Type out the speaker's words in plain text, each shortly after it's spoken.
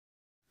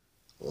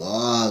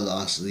Ah,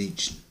 lost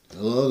legion.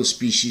 Hello, the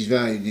species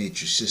value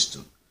nature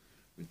system.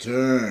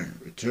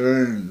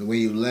 Return the way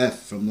you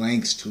left from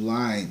lengths to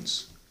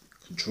lines.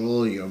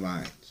 Control your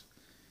minds.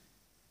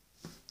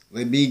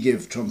 Let me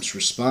give Trump's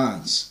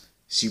response.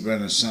 See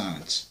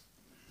Renaissance.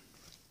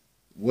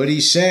 What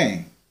he's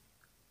saying,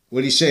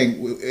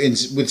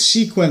 with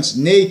sequence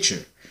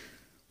nature,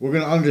 we're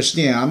going to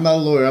understand. I'm not a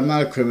lawyer, I'm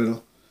not a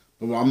criminal,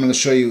 but I'm going to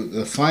show you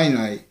the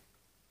finite,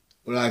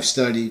 what I've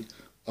studied,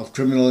 of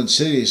criminal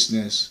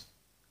insidiousness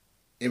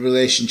in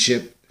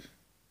relationship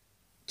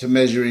to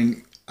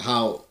measuring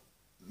how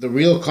the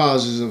real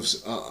causes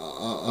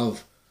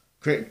of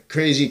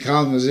crazy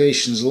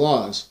colonization's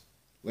laws,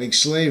 like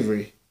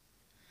slavery,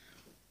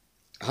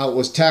 how it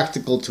was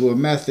tactical to a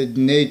method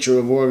and nature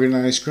of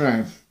organized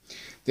crime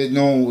that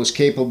no one was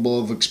capable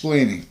of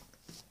explaining.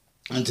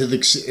 And to the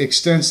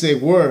extent they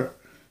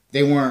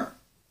weren't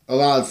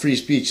allowed free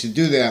speech to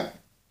do that,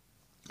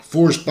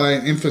 forced by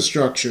an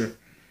infrastructure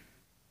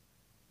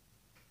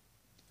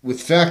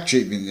with fact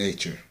treatment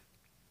nature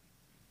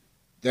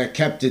that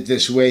kept it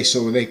this way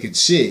so they could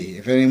see.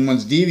 If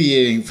anyone's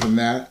deviating from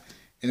that,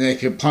 and they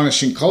could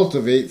punish and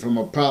cultivate from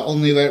a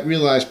only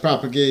realized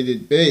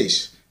propagated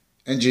base,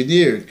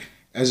 engineered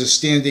as a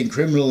standing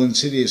criminal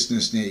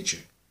insidiousness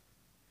nature.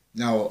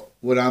 Now,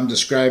 what I'm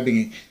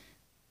describing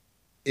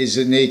is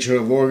the nature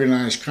of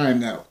organized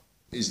crime that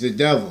is the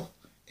devil.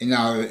 And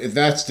now, if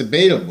that's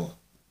debatable,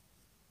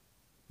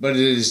 but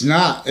it is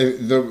not,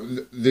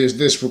 there's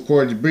this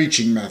recorded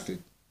breaching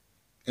method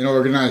in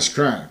organized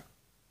crime.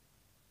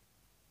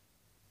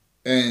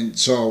 And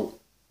so,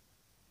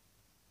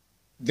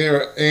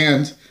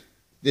 and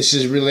this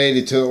is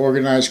related to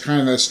organized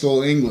crime that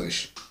stole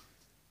English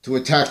to a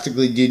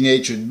tactically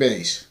denatured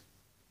base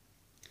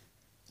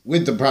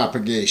with the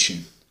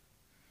propagation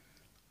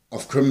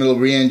of criminal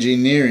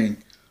re-engineering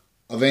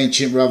of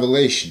ancient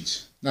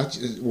revelations. Not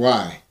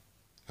why,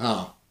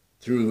 how?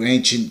 Through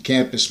ancient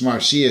campus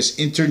Marcius,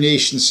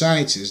 internation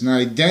sciences, an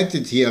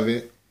identity of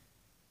it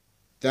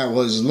that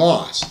was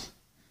lost.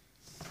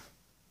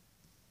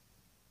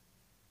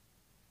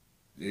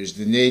 There's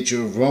the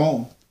nature of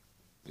Rome,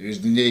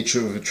 there's the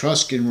nature of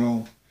Etruscan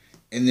Rome,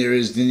 and there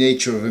is the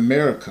nature of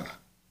America.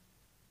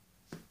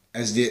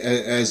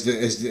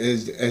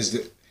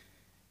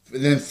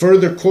 Then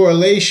further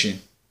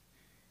correlation,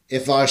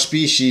 if our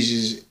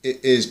species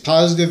is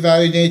positive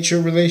value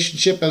nature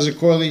relationship as a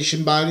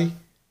correlation body,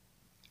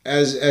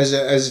 as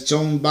its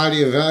own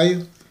body of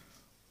value,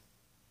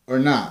 or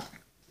not,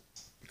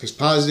 because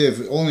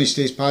positive only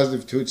stays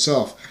positive to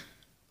itself,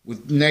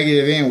 with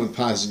negative and with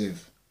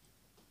positive,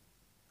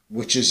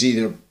 which is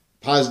either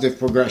positive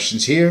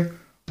progressions here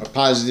or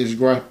positive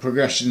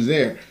progressions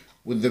there,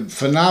 with the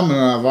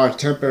phenomena of our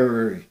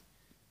temporary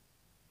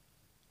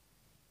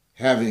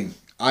having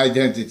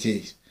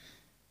identities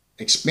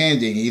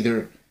expanding,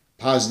 either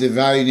positive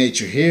value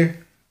nature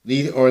here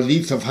or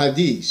Lethe of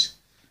Hadith,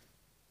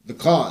 the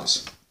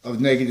cause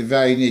of negative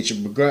value nature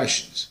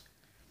progressions.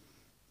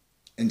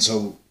 And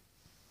so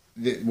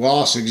we'll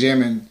also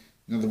examine,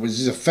 in other words,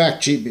 this is a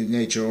fact treatment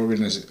nature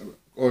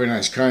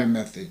organized crime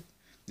method.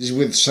 This is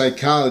with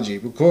psychology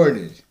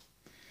recorded.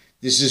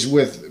 This is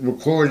with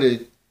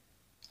recorded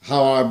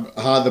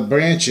how the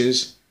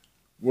branches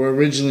were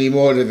originally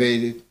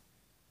motivated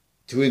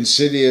to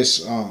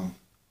insidious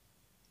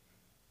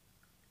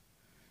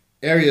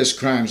areas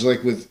crimes,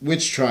 like with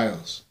witch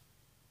trials,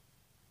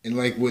 and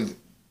like with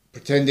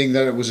pretending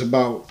that it was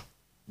about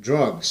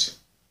drugs,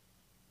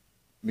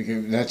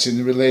 because that's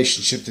in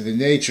relationship to the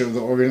nature of the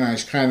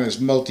organized crime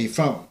as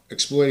multi-front,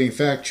 exploiting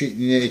fact treating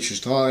natures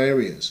to all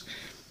areas.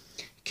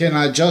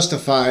 Cannot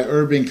justify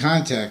urban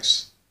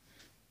context.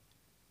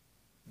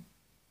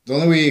 The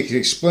only way you can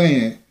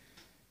explain it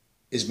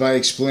is by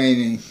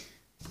explaining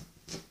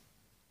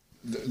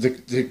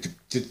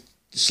the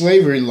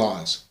slavery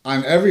laws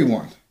on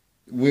everyone.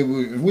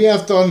 We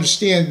have to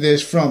understand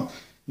this from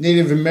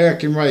Native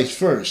American rights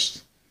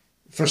first.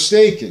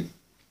 Forsaken.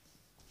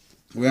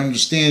 We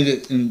understand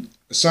it, and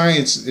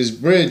science is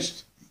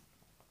bridged.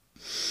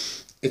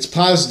 It's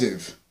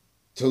positive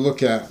to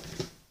look at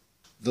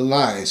the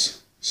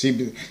lies.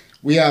 See,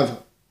 we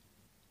have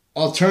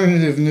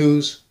alternative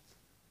news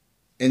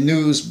and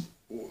news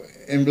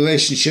in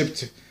relationship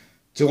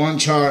to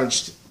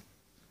uncharged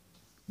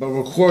but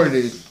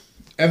recorded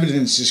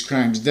evidences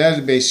crimes,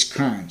 database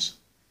crimes.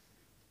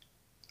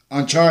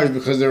 Uncharged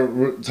because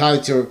they're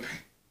tied to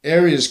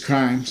areas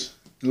crimes,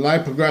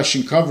 life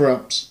progression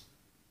cover-ups,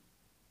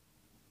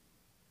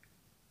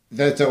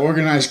 that the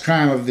organized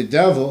crime of the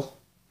devil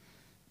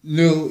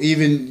knew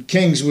even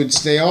kings would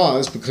stay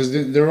Oz, because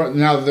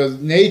now the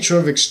nature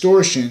of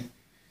extortion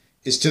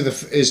is to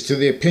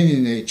the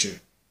opinion nature,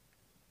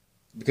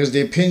 because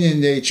the opinion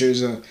nature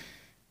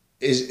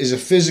is a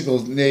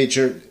physical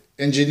nature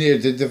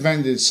engineered to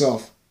defend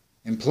itself,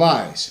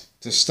 implies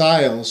to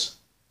styles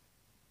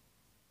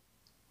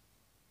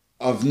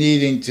of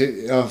needing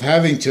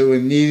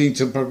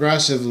to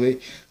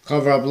progressively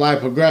cover up life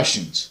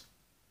progressions,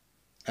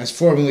 as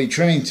formerly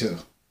trained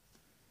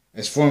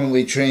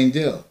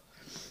ill.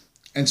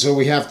 And so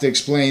we have to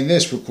explain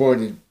this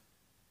recorded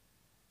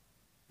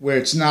where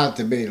it's not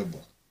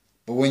debatable.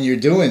 But when you're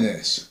doing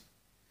this,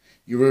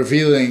 you're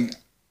revealing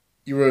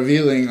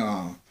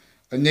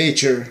a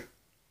nature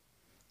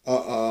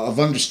of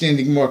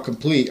understanding more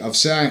complete of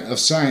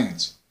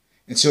science.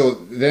 And so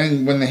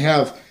then when they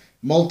have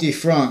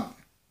multi-front,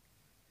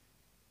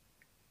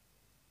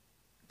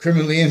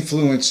 criminally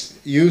influenced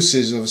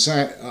uses of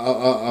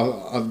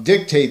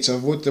dictates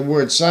of what the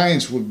word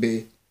science would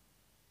be,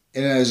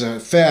 and as a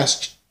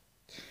fast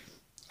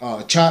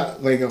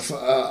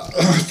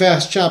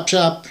fast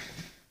chop,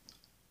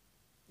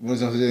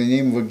 was the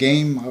name of a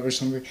game or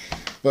something?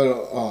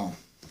 But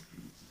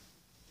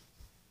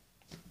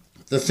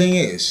the thing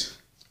is,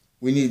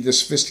 we need the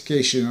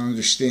sophistication to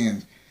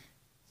understand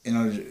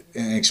and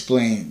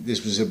explain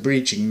this was a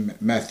breaching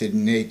method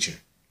in nature.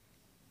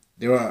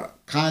 There are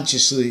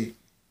consciously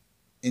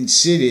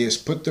insidious,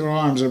 put their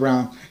arms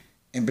around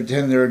and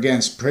pretend they're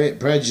against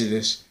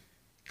prejudice,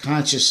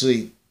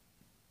 consciously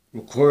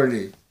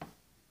recorded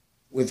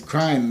with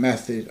crime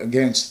method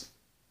against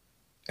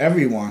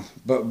everyone,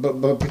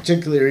 but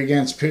particularly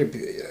against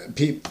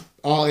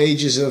all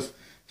ages of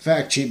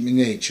fact treatment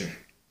nature,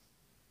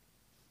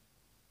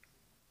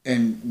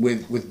 and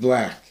with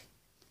black,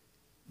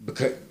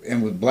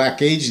 and with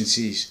black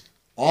agencies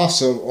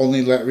also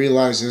only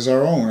realized as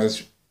our own,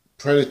 as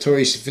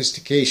predatory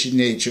sophistication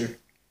nature,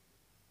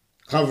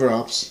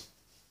 cover-ups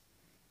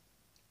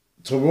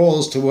to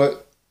roles to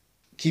what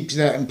keeps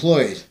that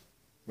employed,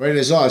 right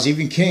as ours.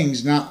 Even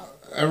kings, not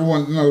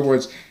everyone. In other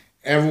words,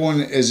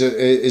 everyone is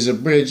a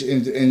bridge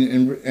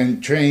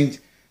and trained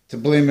to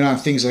blame it on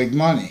things like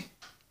money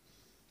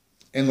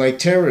and like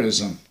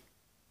terrorism,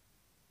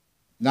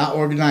 not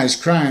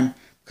organized crime,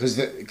 because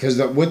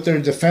what they're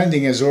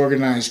defending as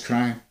organized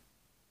crime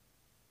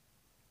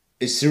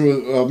is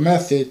through a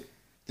method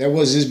that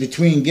is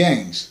between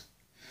gangs.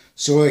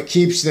 So it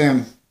keeps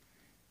them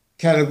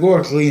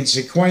categorically and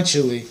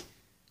sequentially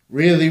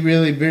really,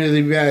 really,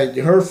 really bad,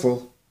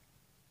 hurtful,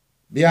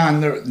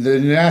 beyond the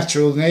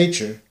natural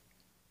nature,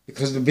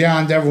 because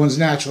beyond everyone's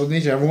natural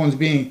nature, everyone's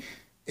being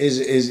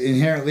is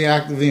inherently,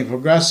 actively, and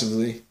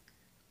progressively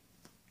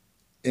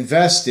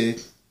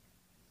invested,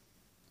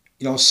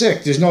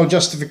 sick. There's no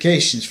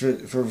justifications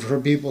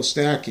for people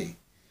stacking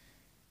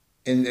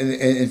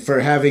and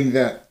for having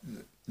that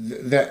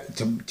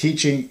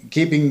teaching,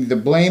 keeping the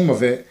blame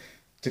of it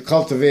to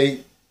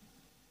cultivated,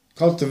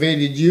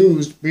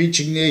 used,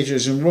 breaching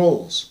natures and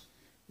roles.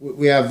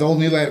 We have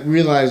only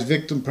realized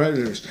victim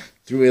predators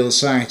through ill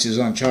sciences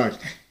uncharged,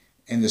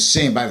 and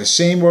by the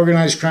same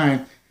organized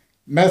crime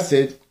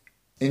method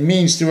and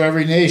means through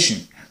every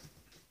nation,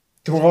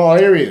 through all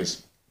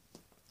areas.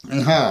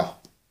 And how?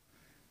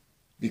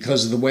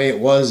 Because of the way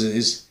it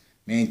is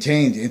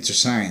maintained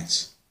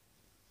inter-science.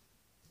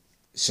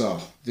 So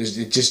there's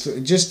just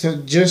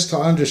to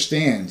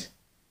understand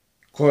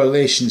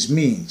correlations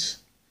means.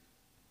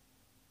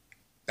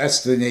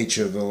 That's the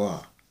nature of the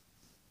law,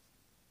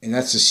 and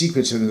that's the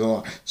sequence of the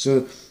law.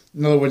 So,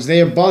 in other words,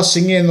 they are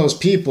busing in those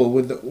people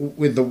with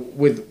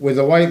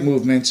the white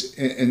movements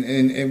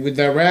and with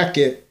that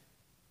racket,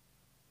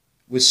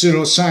 with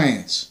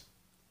pseudoscience,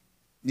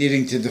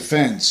 needing to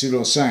defend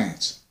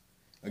pseudoscience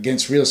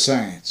against real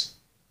science.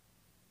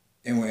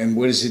 And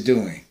what is it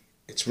doing?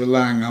 It's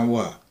relying on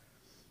what?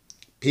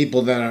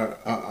 People that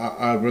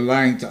are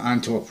relying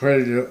onto a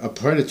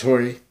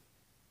predatory,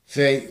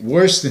 fake,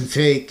 worse than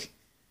fake,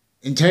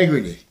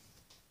 integrity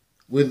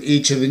with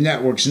each of the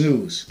network's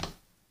news.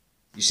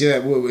 You see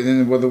that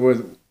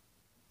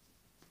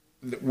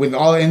with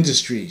all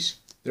industries,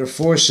 they're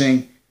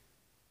forcing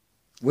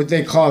what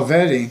they call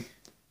vetting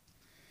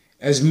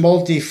as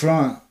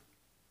multi-front,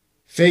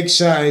 fake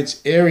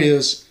sides,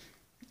 areas,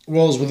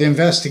 roles with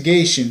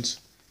investigations,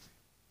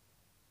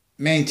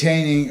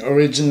 maintaining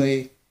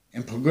originally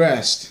and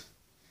progressed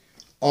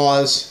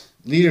as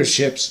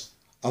leaderships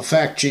of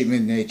fact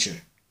treatment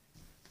nature.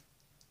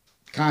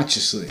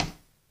 Consciously.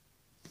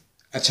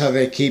 That's how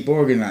they keep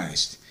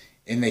organized.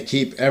 And they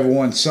keep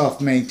everyone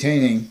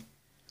self-maintaining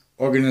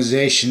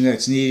organization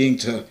that's needing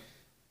to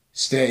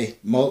stay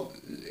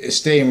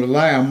and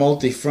rely on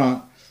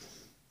multi-front,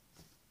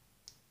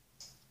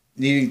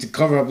 needing to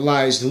cover up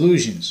lies,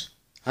 delusions,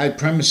 hide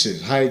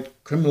premises, hide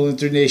criminal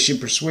internation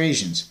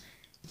persuasions,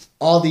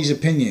 all these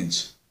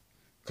opinions,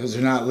 because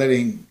they're not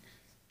letting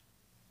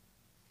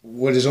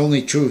what is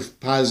only truth,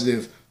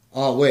 positive,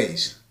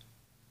 always.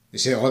 They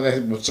say, oh,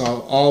 that's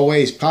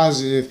always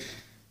positive.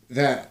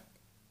 That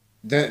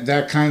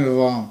kind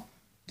of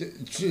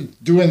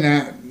doing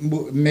that,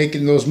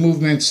 making those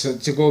movements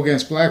to go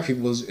against black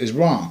people is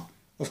wrong.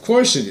 Of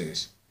course it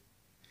is.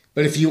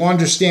 But if you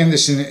understand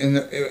this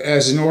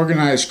as an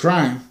organized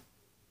crime,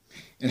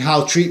 and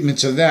how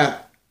treatments of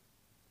that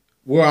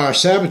were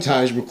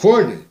sabotaged,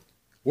 recorded,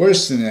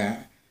 worse than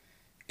that,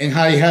 and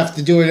how you have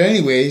to do it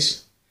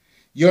anyways,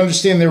 you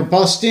understand they're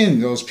bussed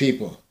in, those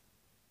people.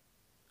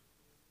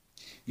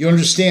 You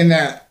understand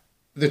that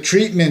the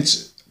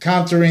treatments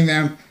countering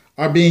them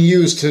are being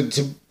used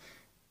to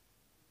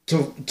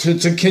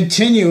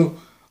continue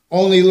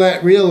only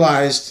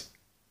realized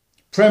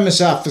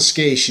premise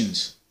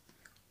obfuscations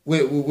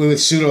with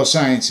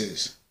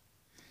pseudosciences.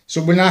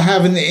 So we're not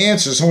having the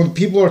answer. So when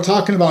people are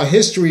talking about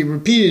history,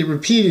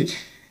 repeated,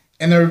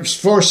 and they're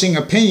forcing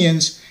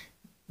opinions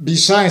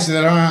besides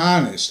that aren't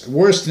honest,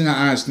 worse than not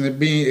honest, and they're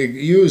being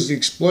used,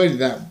 exploited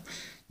that.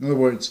 In other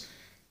words,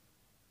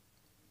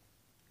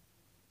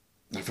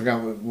 I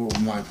forgot what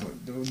my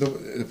point.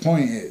 The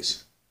point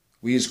is,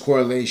 we use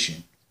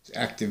correlation.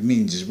 Active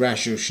means is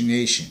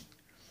ratiocination.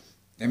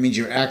 That means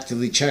you're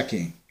actively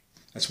checking.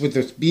 That's what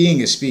the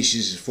being a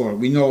species is for.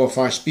 We know if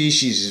our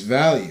species is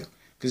value,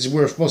 because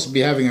we're supposed to be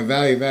having a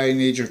value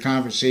nature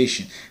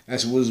conversation.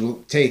 That's what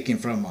was taken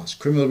from us.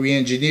 Criminal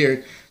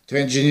re-engineered to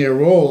engineer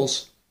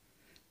roles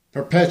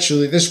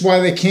perpetually. This is why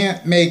they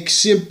can't make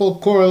simple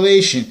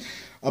correlation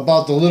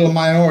about the little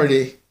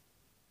minority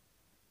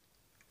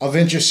of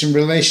interest in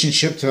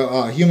relationship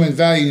to human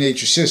value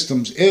nature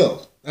systems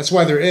ill. That's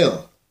why they're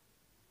ill.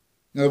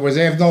 In other words,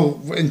 they have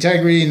no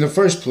integrity in the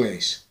first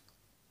place.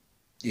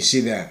 You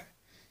see that.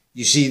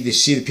 You see the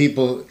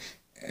people,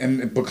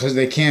 and because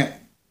they can't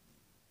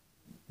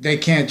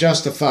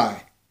justify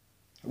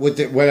what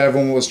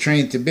everyone was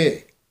trained to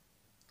be,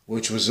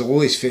 which was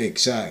always fake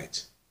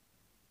sides.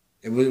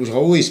 It was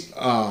always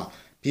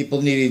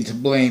people needing to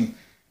blame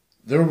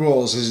their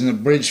roles as an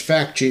abridged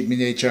fact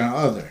treatment nature on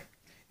other.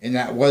 And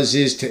that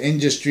is to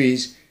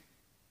industries,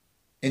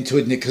 into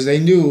it, because they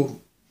knew,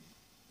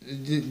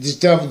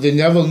 the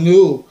devil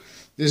knew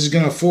this is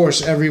going to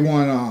force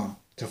everyone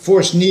to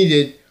force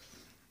needed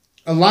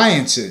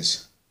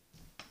alliances.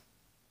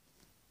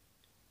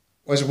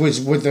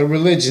 Was what the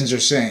religions are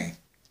saying.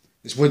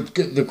 It's what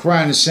the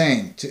Quran is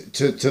saying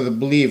to the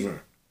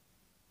believer.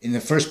 In the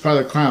first part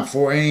of the Quran,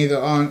 for any of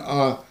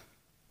the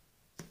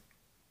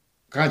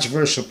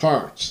controversial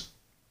parts,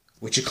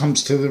 which it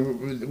comes to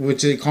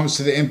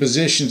the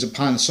impositions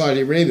upon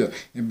Saudi Arabia,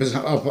 and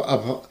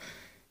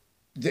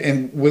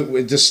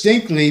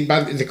distinctly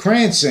by the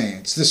Quran saying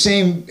it's the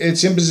same.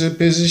 It's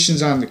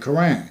impositions on the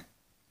Quran,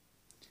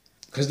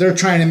 because they're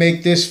trying to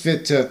make this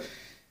fit to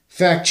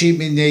fact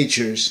treatment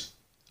natures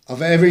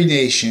of every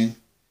nation,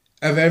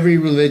 of every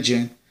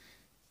religion,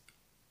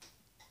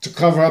 to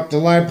cover up the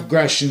line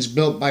progressions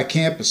built by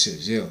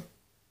campuses.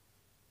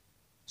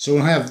 So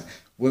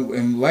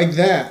when like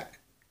that,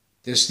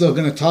 they're still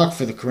going to talk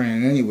for the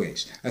Quran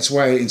anyways. That's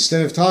why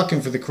instead of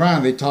talking for the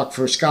Quran, they talk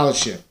for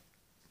scholarship.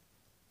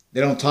 They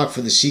don't talk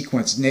for the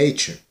sequence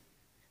nature.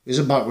 It's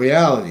about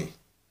reality.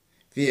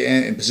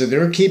 And so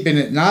they're keeping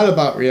it not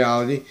about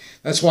reality.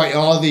 That's why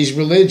all these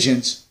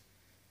religions,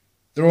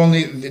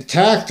 they're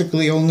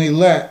tactically only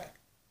let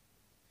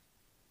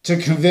to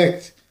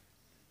convict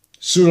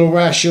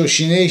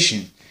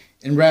pseudo-ratiocination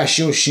in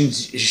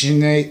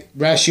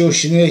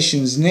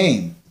ratiocination's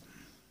name,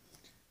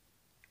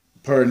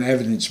 per an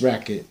evidence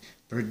racket,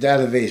 per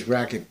database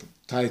racket,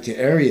 tied to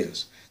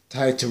areas,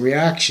 tied to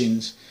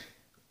reactions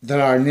that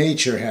our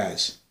nature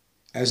has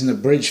as an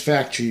abridged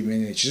fact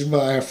treatment nature. This is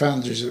why our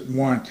founders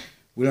warned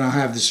we don't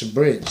have this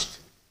abridged.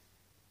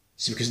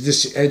 It's because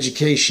this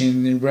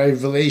education and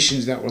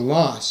revelations that were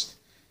lost,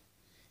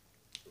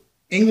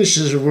 English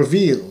is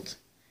revealed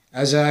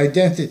as an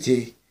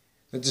identity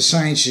that the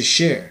sciences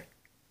share.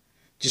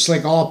 Just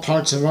like all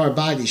parts of our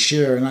body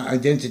share an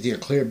identity, a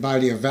clear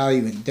body of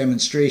value and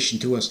demonstration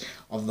to us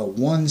of the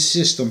one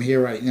system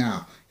here right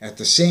now, at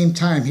the same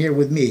time here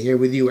with me, here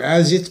with you,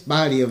 as its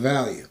body of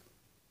value,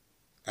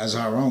 as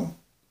our own.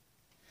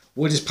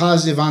 What is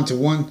positive onto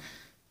one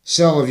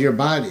cell of your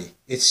body?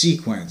 Its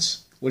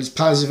sequence. What is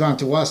positive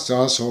onto us is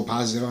also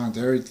positive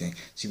onto everything.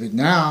 See, but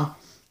now,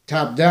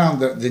 top down,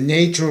 the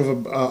nature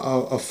of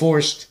a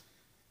forced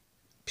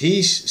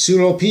peace,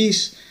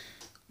 pseudo-peace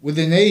with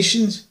the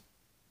nations,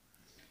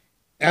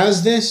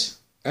 as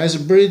a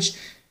bridge,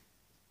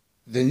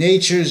 the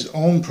nature's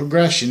own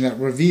progression that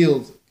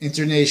revealed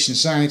internation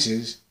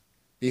sciences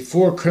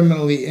before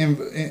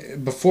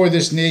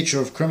this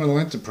nature of criminal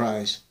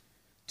enterprise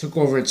took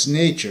over its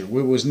nature,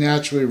 what was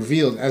naturally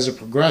revealed as a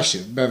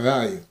progressive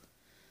value.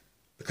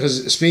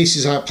 Because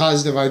space's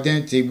positive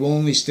identity will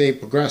only stay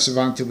progressive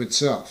onto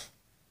itself.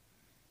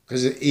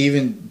 Because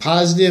even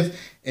positive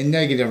and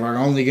negative are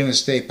only going to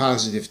stay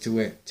positive to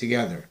it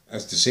together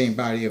as the same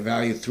body of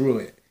value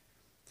through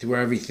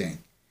everything.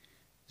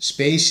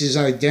 Space's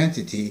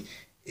identity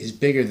is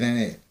bigger than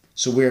it.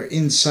 So we're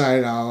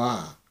inside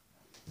Allah.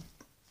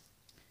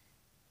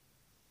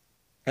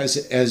 As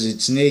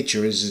its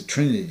nature is a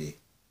trinity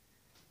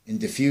in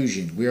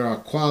diffusion. We are a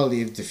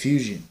quality of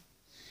diffusion.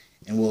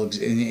 And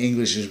the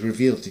English is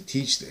revealed to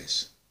teach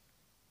this.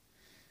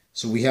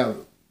 So we have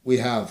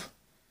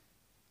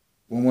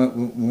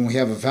when we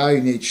have a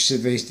value nature, so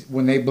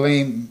when they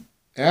blame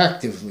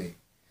actively,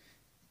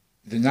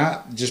 they're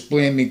not just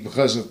blaming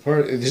because of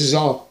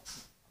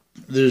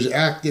there's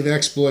active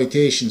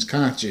exploitations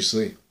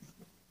consciously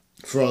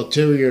for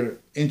ulterior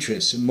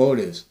interests and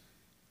motives,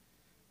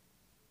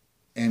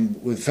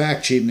 and with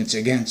fact treatments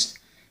against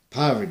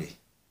poverty.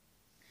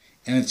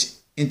 And it's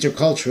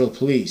intercultural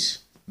police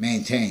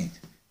maintained,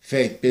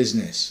 fake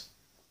business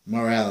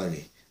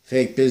morality,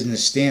 fake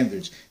business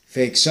standards,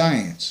 fake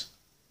science,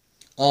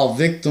 all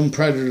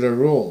victim-predator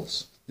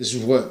roles. This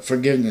is what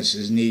forgiveness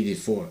is needed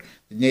for,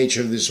 the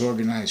nature of this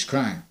organized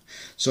crime.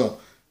 So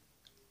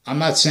I'm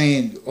not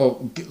saying,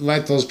 oh,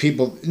 let those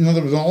people, in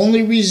other words, the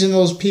only reason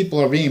those people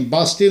are being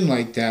busted in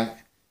like that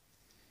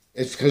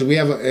is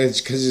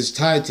because it's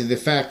tied to the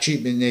fact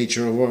treatment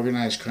nature of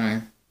organized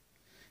crime,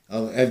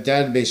 of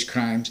database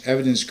crimes,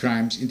 evidence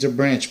crimes,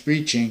 interbranch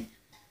breaching,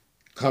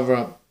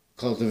 cover-up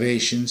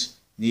cultivations,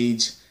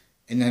 needs,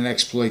 and then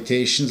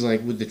exploitations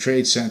like with the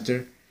Trade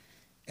Center.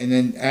 And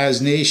then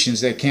as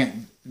nations that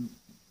can't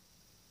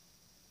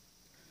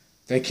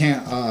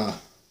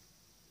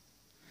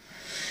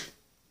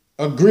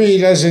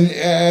agreed as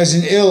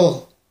an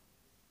ill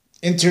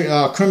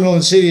criminal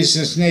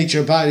insidiousness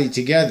nature body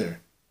together.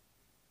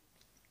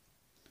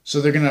 So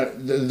they're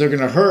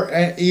gonna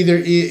hurt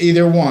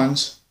either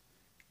ones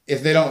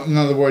if they don't. In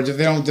other words, if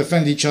they don't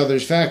defend each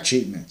other's fact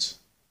treatments.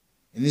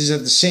 And this is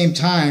at the same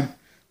time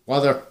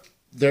while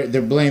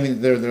they're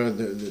blaming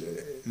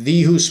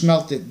the who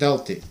smelt it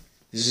dealt it.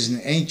 This is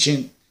an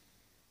ancient,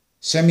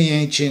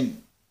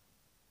 semi-ancient,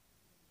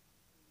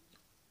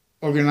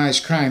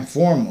 organized crime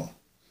formal,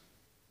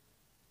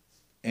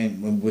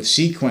 and with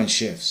sequence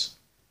shifts.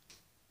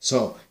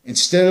 So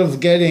instead of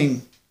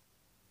getting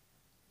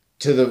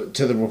to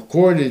the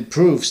recorded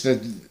proofs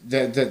that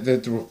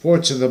the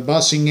reports of the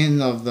bussing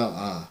in of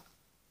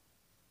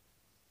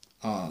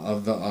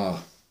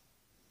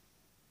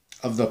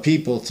the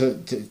people to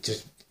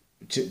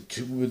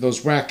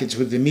those rackets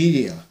with the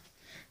media,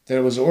 that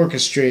it was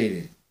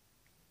orchestrated,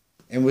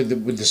 and with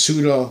the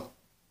pseudo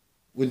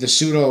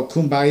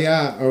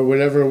kumbaya or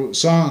whatever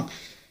song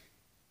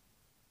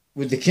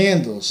with the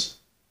candles,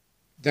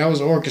 that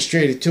was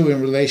orchestrated too in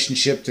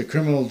relationship to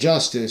criminal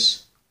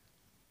justice,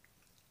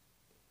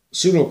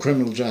 pseudo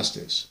criminal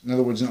justice. In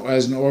other words,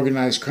 as an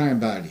organized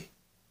crime body.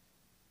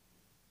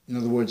 In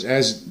other words,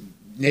 as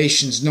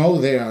nations know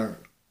they are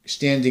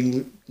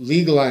standing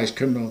legalized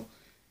criminal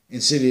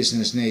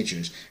insidiousness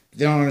natures,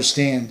 they don't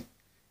understand,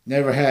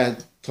 never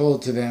had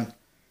told to them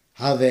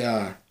how they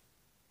are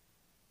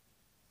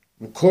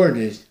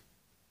recorded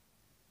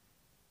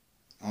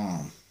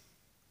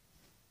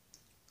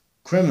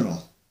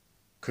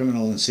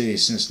criminal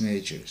insidiousness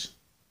natures.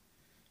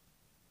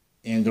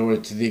 And or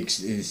to the,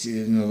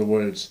 in other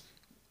words,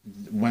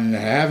 when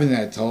they're having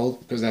that told,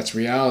 because that's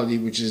reality,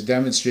 which is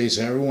demonstrated,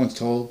 so everyone's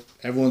told,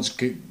 everyone's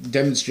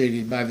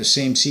demonstrated by the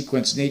same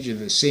sequence nature,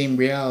 the same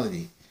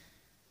reality.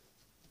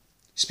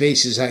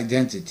 Space is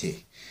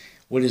identity.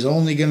 What is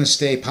only going to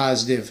stay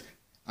positive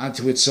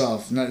unto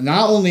itself,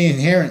 not only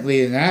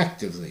inherently and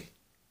actively,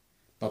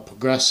 but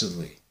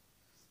progressively.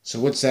 So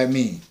what's that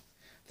mean?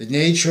 The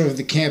nature of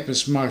the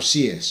campus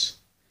Marsyas,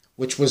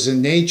 which was the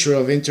nature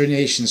of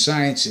internation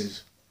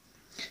sciences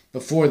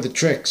before the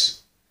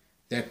tricks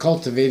that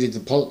cultivated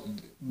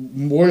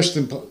worse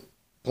than,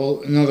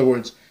 in other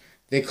words,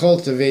 they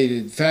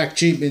cultivated fact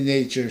treatment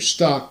nature,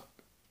 stock,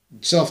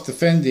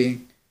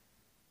 self-defending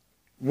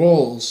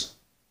roles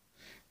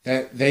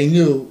that they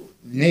knew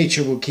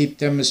nature would keep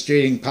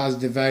demonstrating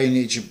negative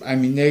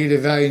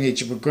value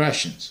nature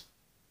progressions.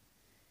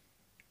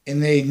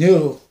 And they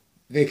knew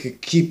they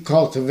could keep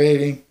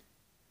cultivating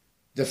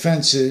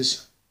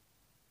defenses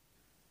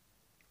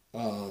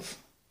of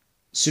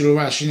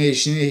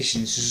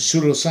pseudo-ratiocination,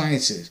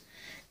 pseudosciences,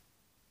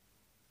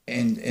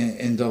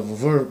 and of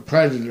overt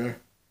predator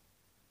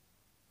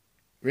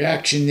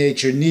reaction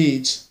nature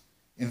needs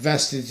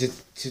invested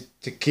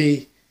to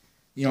key,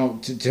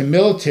 to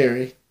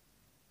military,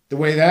 the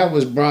way that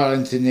was brought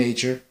into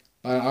nature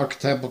by an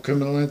archetypal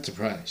criminal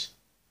enterprise,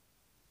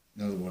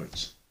 in other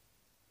words.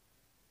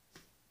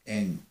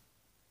 And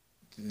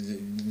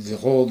the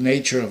whole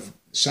nature of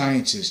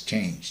science has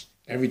changed,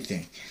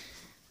 everything.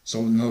 So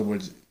in other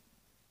words,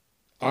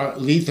 our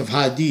Lethe of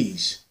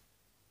Hades,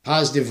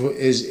 positive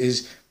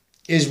is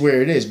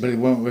where it is, but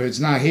when it's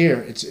not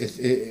here,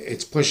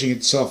 it's pushing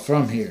itself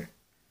from here.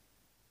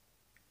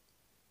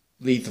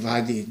 Lethe of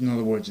Hades, in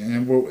other words,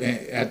 and we're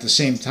at the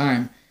same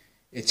time,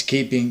 it's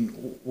keeping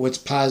what's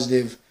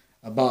positive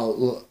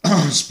about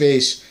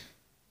space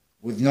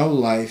with no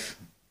life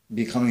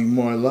becoming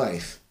more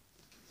life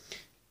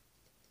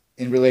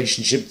in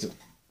relationship to,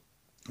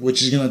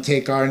 which is going to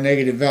take our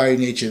negative value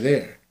nature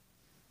there,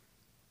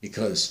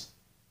 because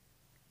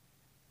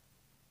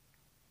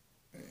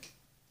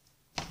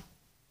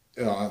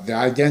the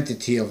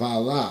identity of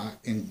Allah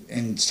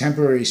in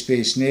temporary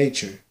space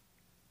nature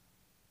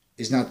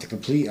is not the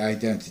complete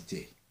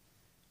identity.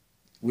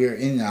 We are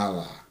in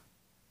Allah.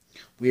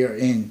 We are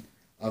in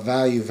a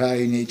value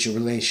nature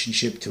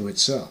relationship to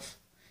itself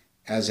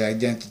as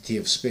identity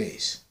of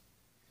space.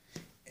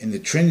 And the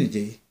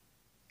Trinity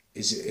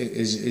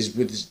is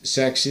with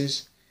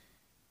sexes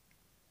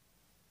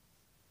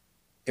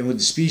and with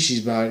the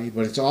species body,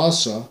 but it's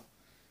also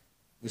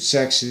with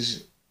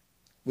sexes,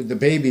 with the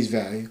baby's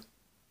value,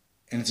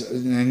 and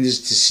it's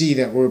to see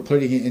that we're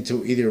putting it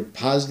into either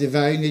positive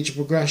value nature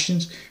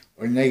progressions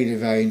or negative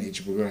value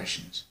nature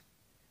progressions.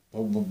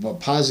 But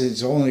positive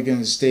is only going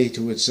to stay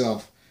to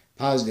itself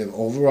positive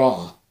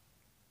overall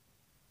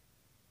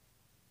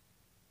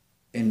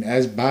and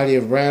as body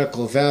of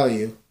radical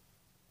value,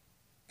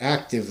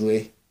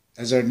 actively,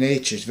 as our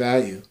nature's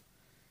value,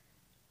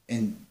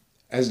 and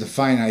as the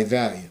finite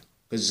value,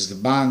 because it's the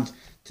bond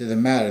to the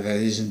matter that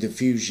is in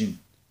diffusion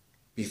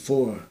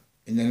before,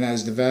 and then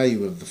as the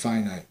value of the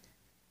finite.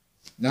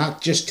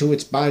 Not just to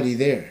its body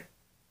there,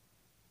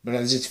 but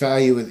as its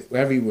value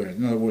everywhere.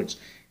 In other words,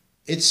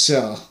 it's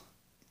part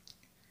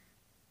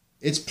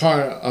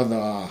of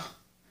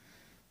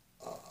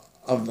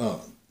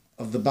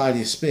the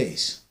body of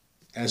space,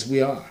 as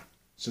we are.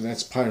 So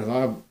that's part of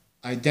our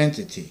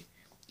identity.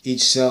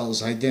 Each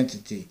cell's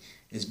identity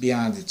is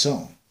beyond its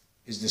own,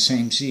 is the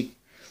same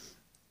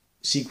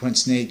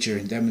sequence, nature,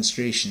 and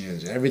demonstration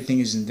is. Everything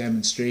is in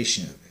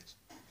demonstration of it.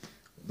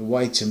 The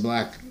whites and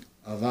black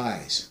of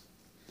eyes,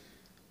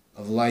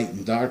 of light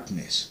and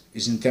darkness,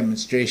 is in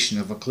demonstration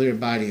of a clear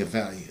body of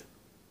value,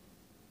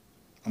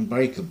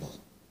 unbreakable,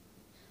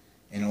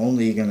 and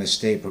only going to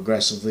stay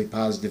progressively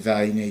positive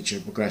value, nature,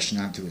 progression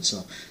onto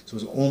itself. So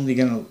it's only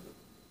going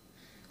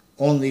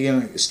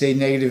to stay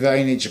negative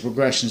value, nature,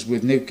 progressions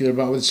with nuclear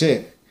bond. That's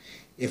it.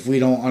 If we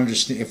don't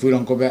understand, if we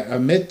don't go back,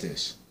 admit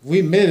this. If we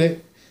admit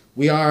it,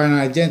 we are an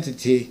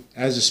identity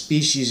as a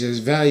species, as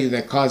value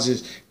that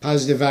causes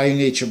positive value,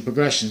 nature,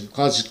 progression,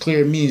 causes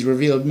clear means,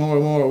 revealed more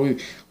and more.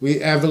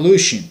 We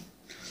evolution.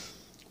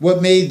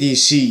 What made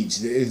these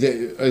seeds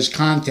as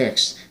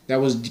context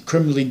that was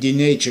criminally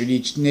denatured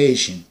each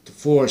nation to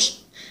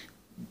force,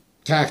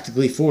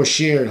 tactically force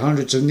shared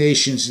hundreds of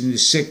nations in the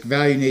sick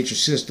value nature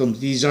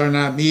systems? These are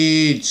not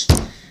needs.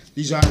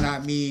 These are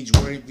not needs.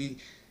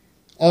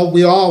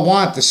 We all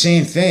want the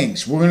same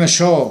things. We're going to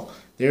show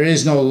there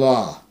is no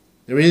law.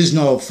 There is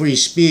no free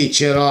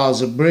speech at all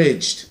is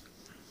abridged.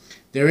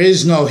 There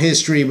is no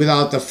history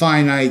without the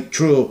finite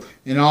true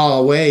in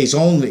all ways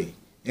only.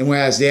 And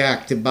whereas the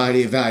active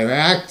body of value,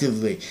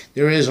 actively,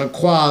 there is a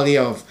quality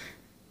of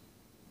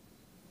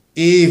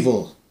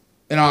evil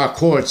in our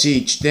courts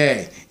each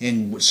day.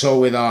 And so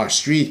with our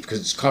street, because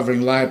it's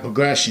covering live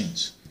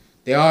progressions.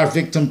 They are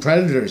victim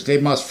predators.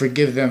 They must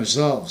forgive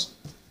themselves.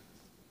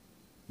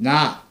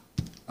 Not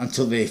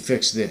until they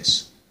fix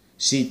this.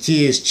 CT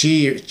is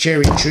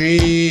cherry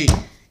tree.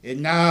 It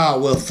now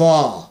will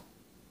fall.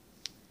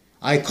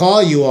 I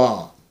call you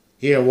all.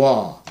 Here,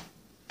 wall.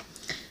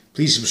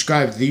 Please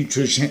subscribe to the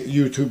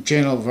YouTube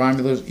channel of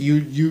Romulus,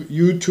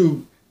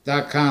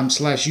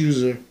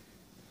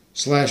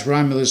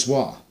 youtube.com/user/Romulus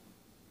Wall.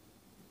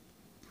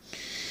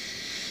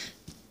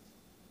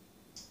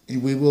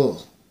 And we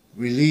will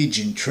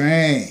religion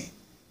train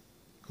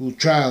who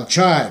trial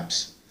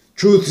tribes.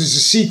 Truth is a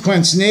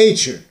sequence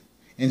nature.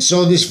 And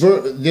so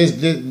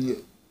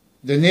the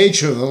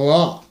nature of the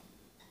law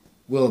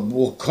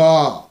will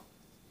call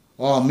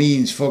all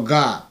means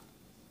forgot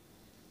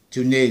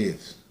to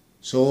native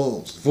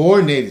souls,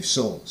 for native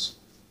souls,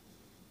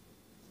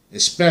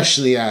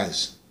 especially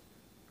as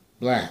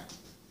black.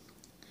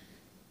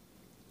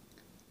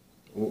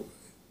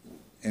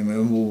 And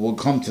we'll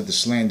come to the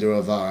slander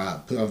of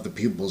the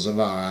pupils of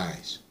our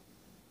eyes.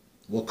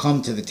 We'll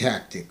come to the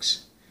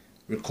tactics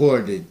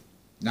recorded,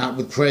 not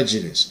with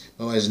prejudice,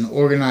 but as an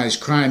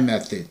organized crime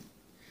method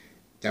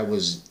that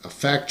was a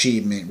fact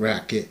achievement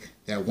racket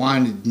that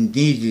wanted and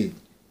needed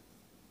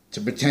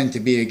to pretend to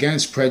be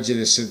against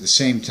prejudice at the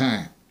same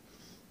time.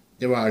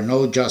 There are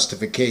no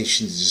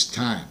justifications this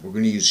time. We're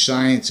going to use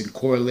science and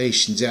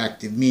correlations,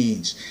 active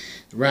means.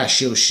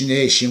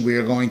 Ratiocination, we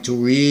are going to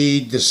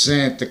read the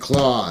Santa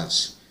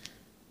Claus.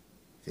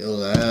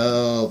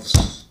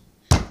 Philadelphs.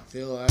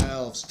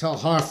 Tell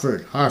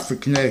Hartford,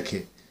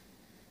 Connecticut.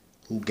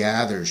 Who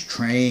gathers,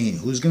 train.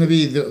 Who's going to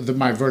be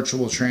my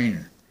virtual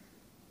trainer?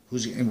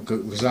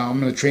 Because I'm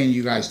going to train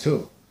you guys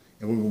too.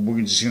 And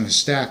we're just going to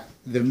stack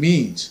the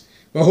means.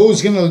 But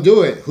who's going to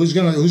do it? Who's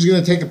going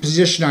to take a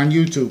position on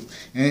YouTube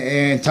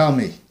and tell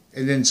me?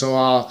 And then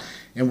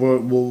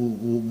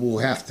we'll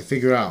have to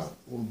figure out.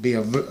 It'll be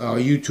a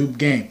YouTube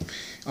game,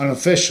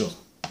 unofficial,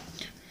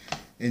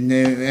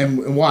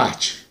 and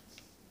watch,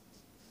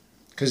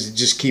 because it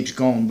just keeps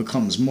going,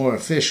 becomes more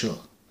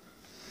official.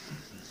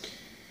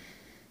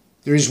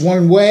 There is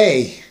one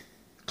way,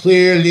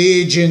 clear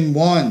legion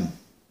one.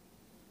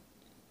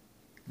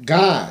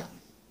 God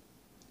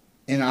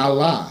and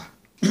Allah.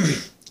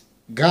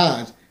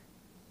 God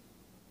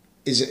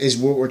is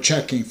what we're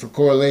checking for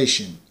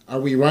correlation. Are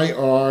we right,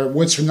 or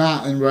what's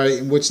not and right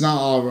and what's not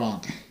all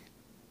wrong?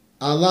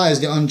 Allah is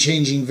the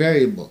unchanging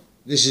variable.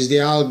 This is the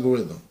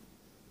algorithm.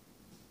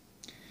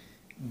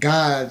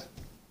 God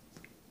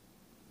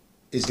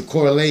is the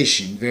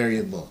correlation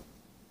variable.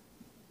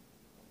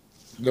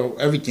 Though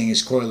everything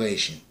is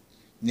correlation,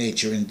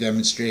 nature and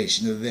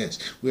demonstration of this.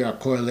 We are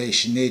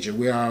correlation nature.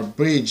 We are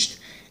abridged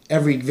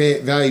every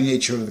value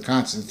nature of the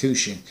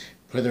Constitution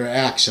for their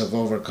acts of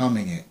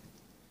overcoming it.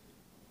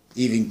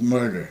 Even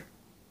murder.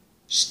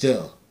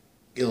 Still,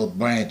 ill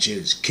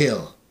branches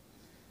kill.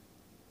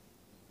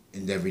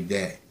 And every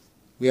day.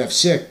 We have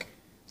sick.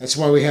 That's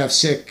why we have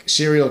sick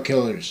serial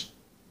killers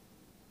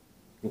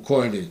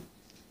recorded.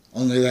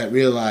 Only that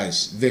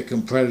realize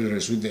victim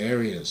predators with the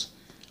areas.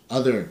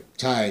 Other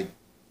tied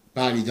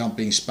body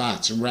dumping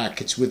spots and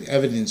rackets with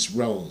evidence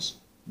rolls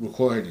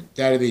recorded,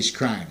 database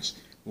crimes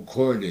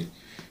recorded,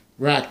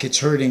 rackets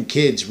hurting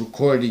kids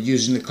recorded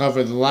using the cover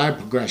of the live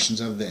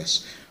progressions of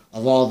this,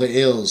 of all the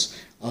ills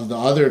of the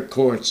other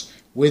courts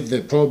with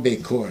the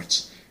probate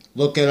courts.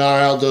 Look at our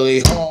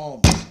elderly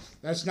homes.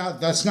 That's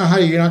not how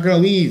you're not going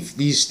to leave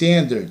these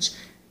standards.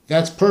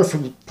 That's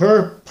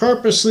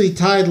purposely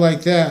tied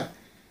like that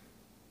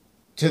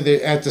to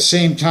the. At the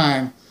same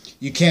time,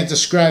 you can't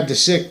describe the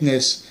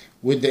sickness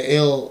with the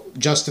ill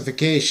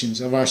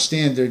justifications of our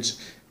standards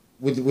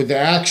with the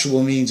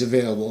actual means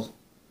available.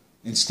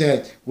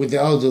 Instead, with the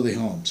elderly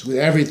homes, with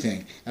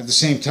everything. At the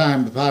same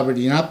time, the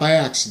poverty, not by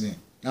accident,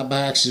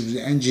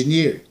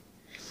 engineered.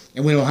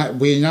 And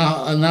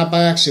not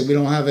by accident, we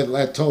don't have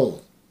it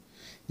told.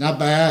 Not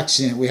by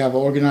accident, we have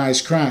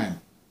organized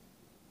crime.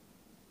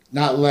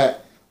 Not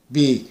let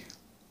be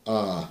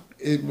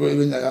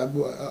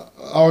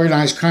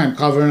organized crime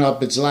covering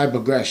up its live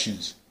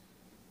progressions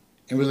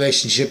in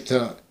relationship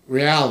to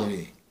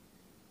reality.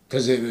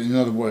 Because, in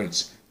other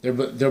words,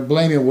 they're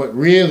blaming what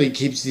really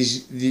keeps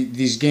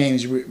these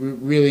games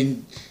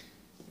really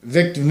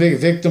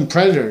victim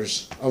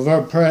predators,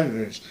 overt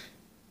predators,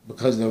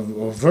 because the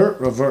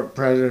overt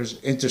predators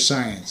enter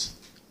science.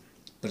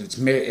 But its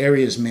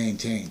areas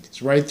maintained.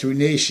 It's right through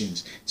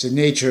nations. It's a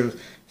nature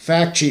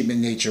fact treatment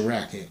nature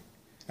racket.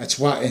 That's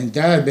why in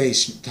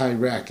database tied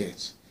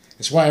rackets.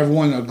 That's why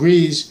everyone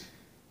agrees,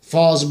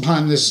 falls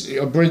upon this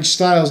abridged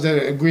styles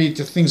that agree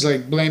to things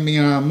like blaming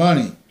it on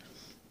money.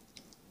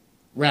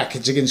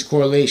 Rackets against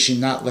correlation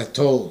not let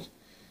told.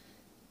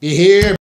 Be here.